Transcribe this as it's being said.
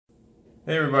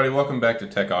Hey everybody, welcome back to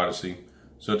Tech Odyssey.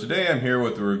 So today I'm here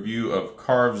with a review of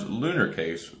Carved's Lunar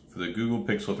Case for the Google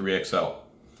Pixel 3 XL.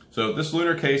 So this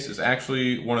Lunar Case is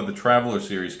actually one of the Traveler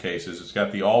series cases. It's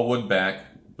got the all wood back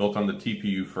built on the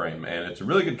TPU frame, and it's a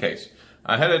really good case.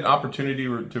 I had an opportunity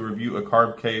to review a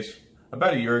carved case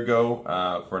about a year ago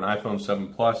for an iPhone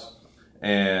 7 Plus,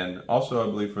 and also I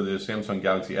believe for the Samsung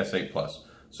Galaxy S8 Plus.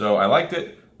 So I liked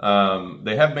it.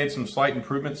 They have made some slight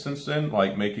improvements since then,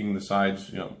 like making the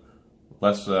sides,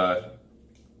 less, they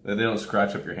don't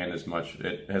scratch up your hand as much.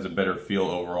 It has a better feel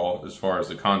overall as far as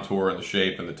the contour and the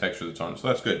shape and the texture that's on it, so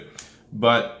that's good.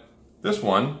 But this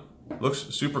one looks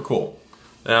super cool.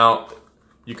 Now,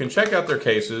 you can check out their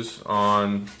cases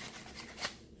on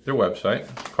their website,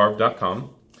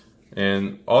 carved.com,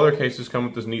 and all their cases come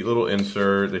with this neat little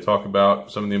insert. They talk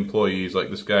about some of the employees, like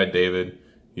this guy, David.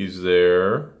 He's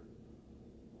their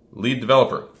lead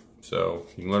developer, so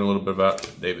you can learn a little bit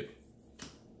about David.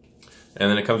 And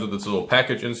then it comes with this little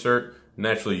package insert,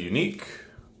 naturally unique.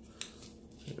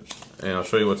 And I'll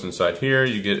show you what's inside here.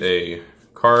 You get a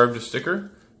carved sticker,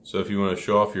 so if you want to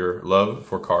show off your love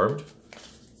for carved.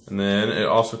 And then it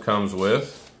also comes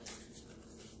with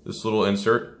this little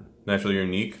insert, naturally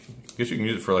unique. I guess you can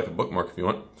use it for like a bookmark if you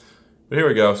want. But here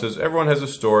we go. It says, everyone has a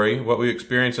story. What we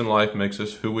experience in life makes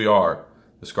us who we are.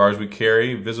 The scars we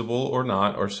carry, visible or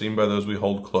not, are seen by those we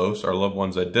hold close. Our loved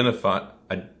ones identify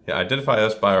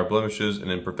us by our blemishes and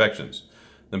imperfections.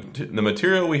 The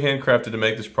material we handcrafted to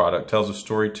make this product tells a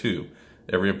story too.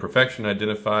 Every imperfection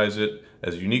identifies it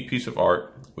as a unique piece of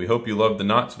art. We hope you love the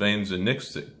knots, veins, and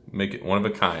nicks that make it one of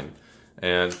a kind.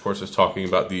 And of course it's talking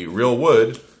about the real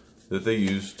wood that they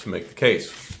use to make the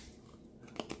case.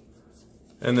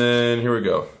 And then here we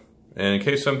go. And in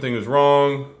case something is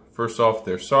wrong, first off,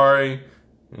 they're sorry.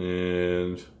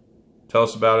 And tell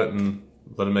us about it and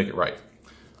let them make it right.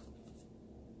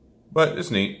 But it's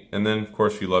neat. And then, of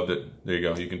course, if you loved it, there you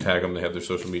go. You can tag them. They have their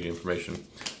social media information.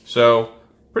 So,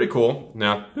 pretty cool.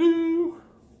 Now,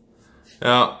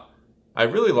 I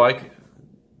really like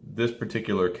this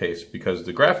particular case because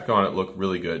the graphic on it looked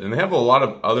really good. And they have a lot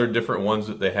of other different ones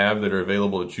that they have that are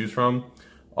available to choose from,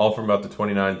 all from about the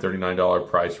 $29, $39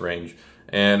 price range.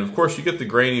 And, of course, you get the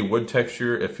grainy wood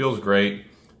texture. It feels great.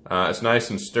 It's nice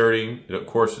and sturdy. Of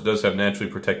course, it does have naturally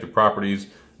protective properties.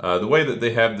 The way that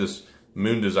they have this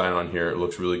moon design on here, it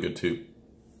looks really good too.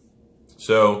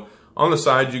 So on the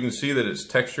sides, you can see that it's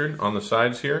textured on the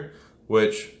sides here,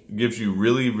 which gives you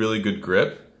really, really good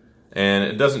grip. And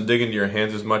it doesn't dig into your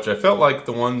hands as much. I felt like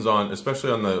the ones on,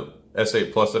 especially on the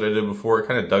S8 Plus that I did before, it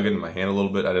kind of dug into my hand a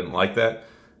little bit. I didn't like that.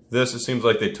 This, it seems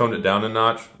like they toned it down a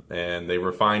notch and they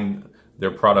refined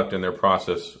their product and their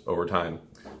process over time.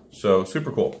 So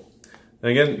super cool.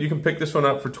 And again, you can pick this one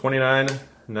up for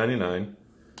 $29.99,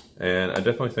 and I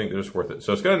definitely think that it's worth it.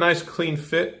 So it's got a nice clean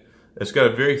fit. It's got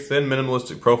a very thin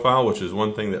minimalistic profile, which is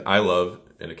one thing that I love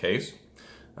in a case.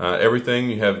 Everything,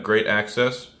 you have great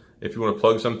access. If you want to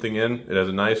plug something in, it has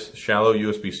a nice shallow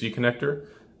USB-C connector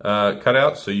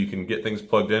cutout, so you can get things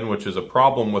plugged in, which is a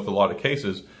problem with a lot of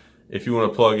cases. If you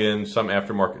want to plug in some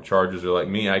aftermarket chargers, or like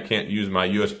me, I can't use my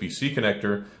USB-C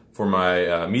connector for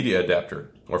my media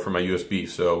adapter or for my USB.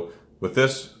 So with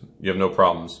this, you have no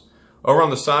problems. Over on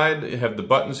the side, you have the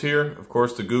buttons here. Of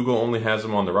course, the Google only has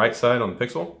them on the right side on the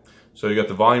Pixel. So you got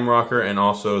the volume rocker and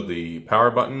also the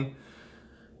power button.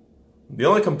 The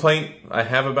only complaint I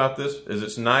have about this is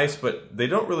it's nice, but they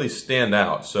don't really stand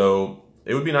out. So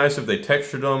it would be nice if they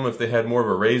textured them, if they had more of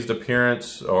a raised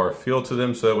appearance or feel to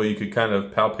them, so that way you could kind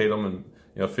of palpate them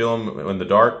and feel them in the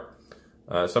dark.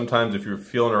 Sometimes if you're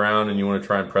feeling around and you want to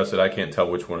try and press it, I can't tell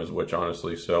which one is which,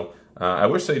 honestly. So I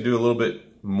wish they'd do a little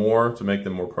bit more to make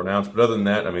them more pronounced. But other than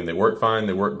that, I mean, they work fine.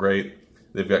 They work great.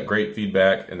 They've got great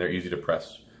feedback, and they're easy to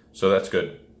press. So that's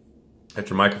good. Got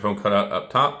your microphone cut out up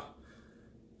top.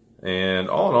 And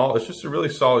all in all, it's just a really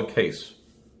solid case.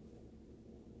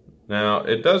 Now,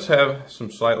 it does have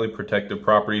some slightly protective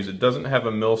properties. It doesn't have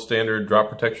a MIL standard drop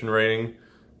protection rating.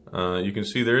 You can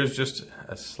see there is just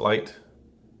a slight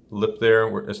lip there.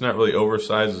 It's not really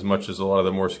oversized as much as a lot of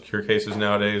the more secure cases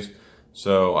nowadays.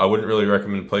 So I wouldn't really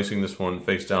recommend placing this one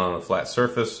face down on a flat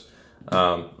surface.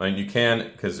 And you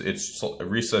can, because it's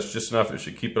recessed just enough, it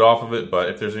should keep it off of it. But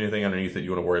if there's anything underneath it,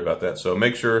 you want to worry about that. So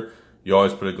make sure you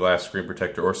always put a glass screen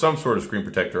protector or some sort of screen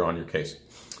protector on your case.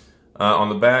 On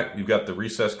the back, you've got the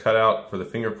recessed cutout for the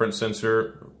fingerprint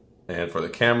sensor and for the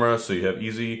camera. So you have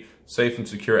easy, safe, and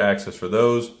secure access for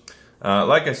those.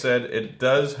 Like I said, it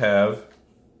does have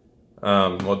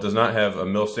well, it does not have a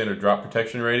MIL standard drop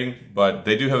protection rating, but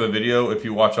they do have a video, if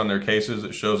you watch on their cases,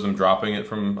 it shows them dropping it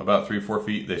from about 3 or 4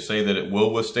 feet. They say that it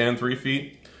will withstand 3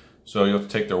 feet, so you'll have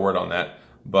to take their word on that.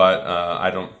 but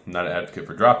I'm not an advocate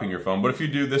for dropping your phone. But if you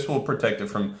do, this will protect it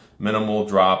from minimal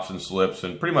drops and slips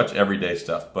and pretty much everyday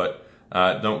stuff. But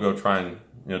don't go try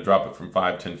and drop it from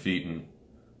 5-10 feet and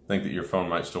think that your phone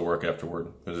might still work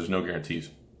afterward, because there's no guarantees.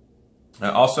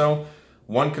 Also,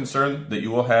 one concern that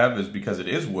you will have is because it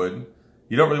is wood,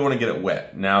 you don't really want to get it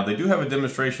wet. Now, they do have a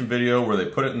demonstration video where they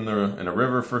put it in a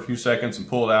river for a few seconds and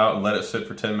pull it out and let it sit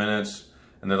for 10 minutes.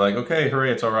 And they're like, okay,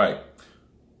 hooray, it's all right.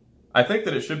 I think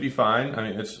that it should be fine. I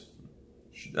mean, it's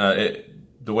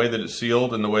the way that it's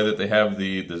sealed and the way that they have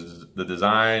the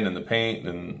design and the paint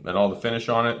and all the finish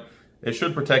on it, it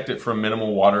should protect it from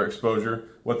minimal water exposure.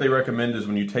 What they recommend is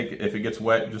when you take it, if it gets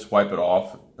wet, just wipe it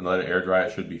off and let it air dry.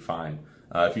 It should be fine.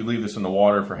 If you leave this in the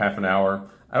water for half an hour,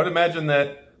 I would imagine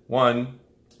that, one,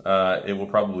 it will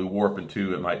probably warp, and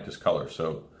two, it might discolor.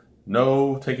 So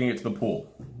no taking it to the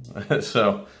pool.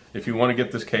 So if you want to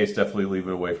get this case, definitely leave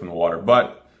it away from the water.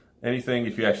 But anything,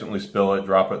 if you accidentally spill it,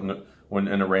 drop it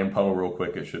in a rain puddle real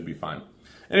quick, it should be fine.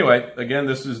 Anyway, again,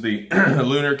 this is the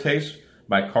Lunar Case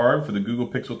by Carved for the Google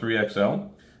Pixel 3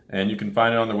 XL. And you can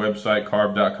find it on their website,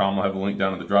 carved.com. I'll have a link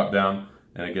down in the drop down.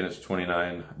 And again, it's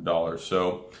 $29.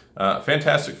 So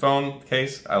fantastic phone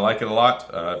case. I like it a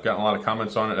lot. I've gotten a lot of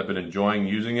comments on it. I've been enjoying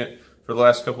using it for the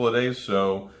last couple of days.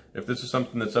 So if this is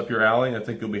something that's up your alley, I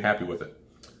think you'll be happy with it.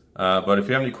 But if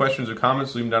you have any questions or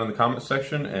comments, leave them down in the comments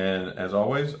section. And as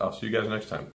always, I'll see you guys next time.